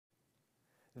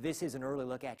This is an early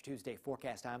look at Tuesday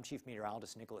forecast. I'm Chief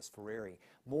Meteorologist Nicholas Ferreri.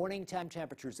 Morning time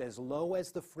temperatures as low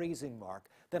as the freezing mark.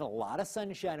 Then a lot of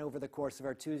sunshine over the course of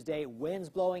our Tuesday. Winds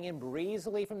blowing in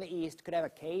breezily from the east. Could have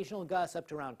occasional gusts up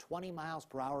to around 20 miles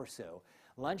per hour or so.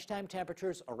 Lunchtime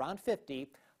temperatures around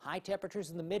 50. High temperatures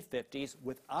in the mid-50s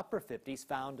with upper 50s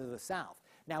found to the south.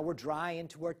 Now we're dry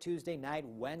into our Tuesday night.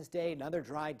 Wednesday, another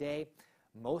dry day.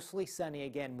 Mostly sunny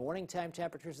again. Morning time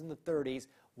temperatures in the 30s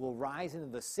will rise into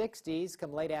the 60s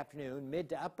come late afternoon, mid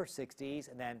to upper 60s,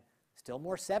 and then still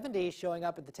more 70s showing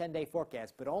up at the 10-day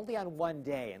forecast, but only on one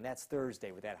day, and that's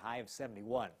Thursday with that high of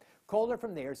 71. Colder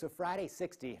from there, so Friday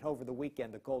 60, and over the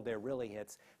weekend the cold air really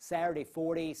hits. Saturday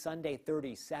 40, Sunday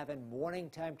 37, morning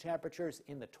time temperatures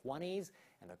in the 20s,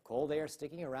 and the cold air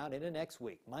sticking around into next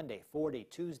week. Monday 40,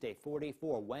 Tuesday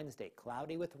 44, Wednesday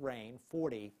cloudy with rain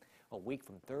 40, a week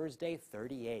from Thursday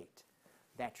 38.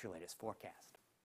 That's your latest forecast.